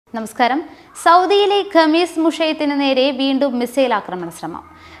നമസ്കാരം. സൗദിയിലെ ഖമീസ് മുഷയത്തിന് നേരെ വീണ്ടും മിസൈൽ ആക്രമണ ശ്രമം.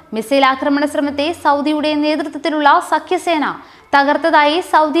 മിസൈൽ ആക്രമണ ശ്രമത്തെ സൗദിയുടെ നേതൃത്വത്തിലുള്ള സഖ്യസേന തകർത്തതായി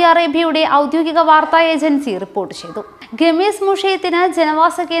സൗദി അറേബ്യയുടെ ഔദ്യോഗിക വാർത്താ ഏജൻസി റിപ്പോർട്ട് ചെയ്തു. ഖമീസ് മുഷയത്തിന്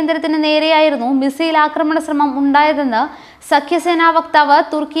ജനവാസ കേന്ദ്രത്തിന് നേരെയായിരുന്നു മിസൈൽ ആക്രമണ ശ്രമം ഉണ്ടായതെന്ന് സഖ്യസേനാ വക്താവ്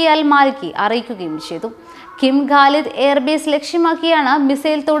തുർക്കി അൽ മാലിക്കി അറിയിക്കുകയും ചെയ്തു. കിം ഖാലിദ് എയർബേസ് ലക്ഷ്യമാക്കിയാണ്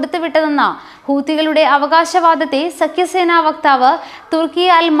മിസൈൽ തൊടുത്തുവിട്ടതെന്ന ഹൂത്തികളുടെ അവകാശവാദത്തെ സഖ്യസേനാ വക്താവ് തുർക്കി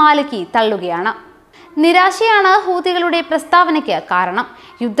അൽ മാലിക്കി തള്ളുകയാണ്. നിരാശയാണ് ഹൂത്തികളുടെ പ്രസ്താവനയ്ക്ക് കാരണം.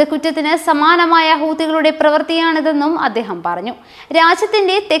 യുദ്ധക്കുറ്റത്തിന് സമാനമായ ഹൂത്തികളുടെ പ്രവൃത്തിയാണിതെന്നും അദ്ദേഹം പറഞ്ഞു.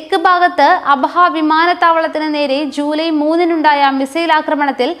 രാജ്യത്തിന്റെ തെക്ക് ഭാഗത്ത് അബഹ വിമാനത്താവളത്തിന് നേരെ ജൂലൈ 3-നുണ്ടായ മിസൈൽ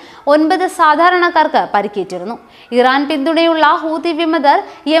ആക്രമണത്തിൽ 9 സാധാരണക്കാർക്ക് പരിക്കേറ്റിരുന്നു. ഇറാൻ പിന്തുണയുള്ള ഹൂത്തി വിമതർ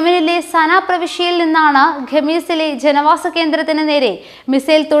യമനിലെ സന പ്രവിശ്യയിൽ നിന്നാണ് ഖമീസിലെ ജനവാസ കേന്ദ്രത്തിന് നേരെ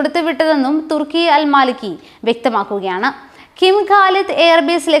മിസൈൽ തൊടുത്തുവിട്ടതെന്നും തുർക്കി അൽ മാലിക്കി വ്യക്തമാക്കുകയാണ്. കിം ഖാലിദ്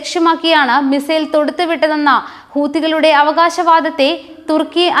എയർബേസ് ലക്ഷ്യമാക്കിയാണ് മിസൈൽ തൊടുത്തുവിട്ടതെന്ന ഹൂത്തികളുടെ അവകാശവാദത്തെ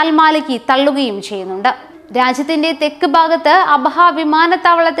തുർക്കി അൽ മാലിക്കി തള്ളുകയും ചെയ്യുന്നുണ്ട്. രാജ്യത്തിന്റെ തെക്ക് ഭാഗത്ത് അബഹ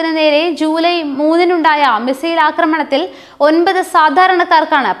വിമാനത്താവളത്തിന് നേരെ ജൂലൈ 3-നുണ്ടായ മിസൈൽ ആക്രമണത്തിൽ 9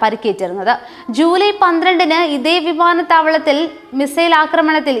 സാധാരണക്കാർക്കാണ് പരിക്കേറ്റിരുന്നത്. ജൂലൈ 12-ന് ഇതേ വിമാനത്താവളത്തിൽ മിസൈൽ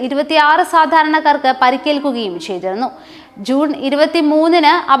ആക്രമണത്തിൽ 26 സാധാരണക്കാർക്ക് പരിക്കേൽക്കുകയും ചെയ്തിരുന്നു. ജൂൺ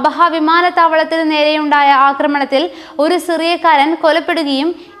 23-ന് അബഹ വിമാനത്താവളത്തിന് നേരെയുണ്ടായ ആക്രമണത്തിൽ ഒരു സിറിയക്കാരൻ കൊലപ്പെടുകയും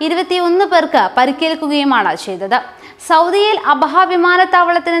 21 പേർക്ക് പരിക്കേൽക്കുകയുമാണ് ചെയ്തത്. സൗദിയിൽ അബഹ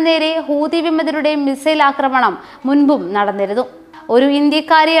വിമാനത്താവളത്തിന് നേരെ ഹൂതി വിമതരുടെ മിസൈൽ ആക്രമണം മുൻപും നടന്നിരുന്നു. ഒരു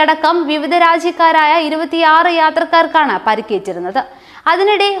ഇന്ത്യക്കാരി അടക്കം വിവിധ രാജ്യക്കാരായ 26 യാത്രക്കാർക്കാണ് പരിക്കേറ്റിരുന്നത്.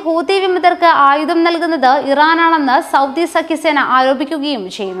 അതിനിടെ ഹൂതി വിമതർക്ക് ആയുധം നൽകുന്നത് ഇറാനാണെന്ന് സൗദി സഖ്യസേന ആരോപിക്കുകയും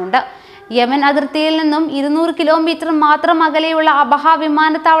ചെയ്യുന്നുണ്ട്. യമൻ അതിർത്തിയിൽ നിന്നും 200 കിലോമീറ്റർ മാത്രം അകലെയുള്ള അബഹ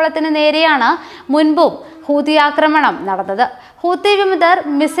വിമാനത്താവളത്തിന് നേരെയാണ് മുൻപും ഹൂതി ആക്രമണം നടന്നത്. ഹൂതി വിമതർ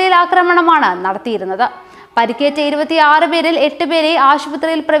മിസൈൽ ആക്രമണമാണ് നടത്തിയിരുന്നത്. പരിക്കേറ്റ 26 പേരിൽ 8 പേരെ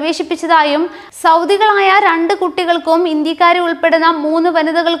ആശുപത്രിയിൽ പ്രവേശിപ്പിച്ചതായും സൗദികളായ 2 കുട്ടികൾക്കും ഇന്ത്യക്കാരെ ഉൾപ്പെടുന്ന 3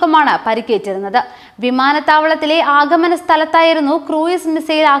 വനിതകൾക്കുമാണ് പരിക്കേറ്റിരുന്നത്. വിമാനത്താവളത്തിലെ ആഗമന സ്ഥലത്തായിരുന്നു ക്രൂയിസ്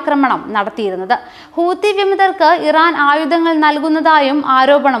മിസൈൽ ആക്രമണം നടത്തിയിരുന്നത്. ഹൂത്തി വിമതർക്ക് ഇറാൻ ആയുധങ്ങൾ നൽകുന്നതായും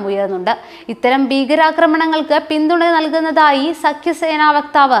ആരോപണം ഉയർന്നുണ്ട്. ഇത്തരം ഭീകരാക്രമണങ്ങൾക്ക് പിന്തുണ നൽകുന്നതായി സഖ്യസേനാ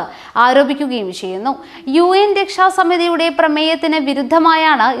വക്താവ് ആരോപിക്കുകയും ചെയ്യുന്നു. UN രക്ഷാസമിതിയുടെ പ്രമേയത്തിന്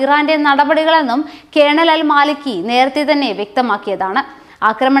വിരുദ്ധമായാണ് ഇറാന്റെ നടപടികളെന്നും കേണൽ അൽ മാലിക്കി നേരത്തെ തന്നെ വ്യക്തമാക്കിയതാണ്.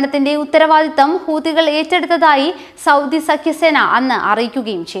 ആക്രമണത്തിന്റെ ഉത്തരവാദിത്തം ഹൂതികൾ ഏറ്റെടുത്തതായി സൗദി സഖ്യസേന അന്ന്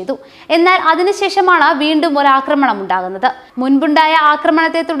അറിയിക്കുകയും ചെയ്തു. എന്നാൽ അതിനുശേഷമാണ് വീണ്ടും ഒരു ആക്രമണം ഉണ്ടാകുന്നത്. മുൻപുണ്ടായ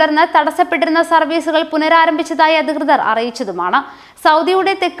ആക്രമണത്തെ തുടർന്ന് തടസ്സപ്പെട്ടിരുന്ന സർവീസുകൾ പുനരാരംഭിച്ചതായി അധികൃതർ അറിയിച്ചതുമാണ്.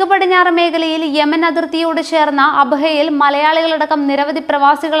 സൗദിയുടെ തെക്ക് പടിഞ്ഞാറ് മേഖലയിൽ യമൻ അതിർത്തിയോട് ചേർന്ന അബഹയിൽ മലയാളികളടക്കം നിരവധി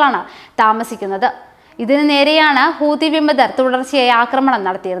പ്രവാസികളാണ് താമസിക്കുന്നത്. ഇതിനു നേരെയാണ് ഹൂതി വിമതർ തുടർച്ചയായി ആക്രമണം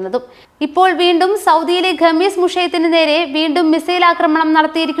നടത്തിയിരുന്നതും. ഇപ്പോൾ വീണ്ടും സൗദിയിലെ ഖമീസ് മുഷയത്തിന് നേരെ വീണ്ടും മിസൈൽ ആക്രമണം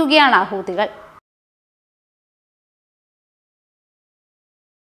നടത്തിയിരിക്കുകയാണ് ഹൂതികൾ.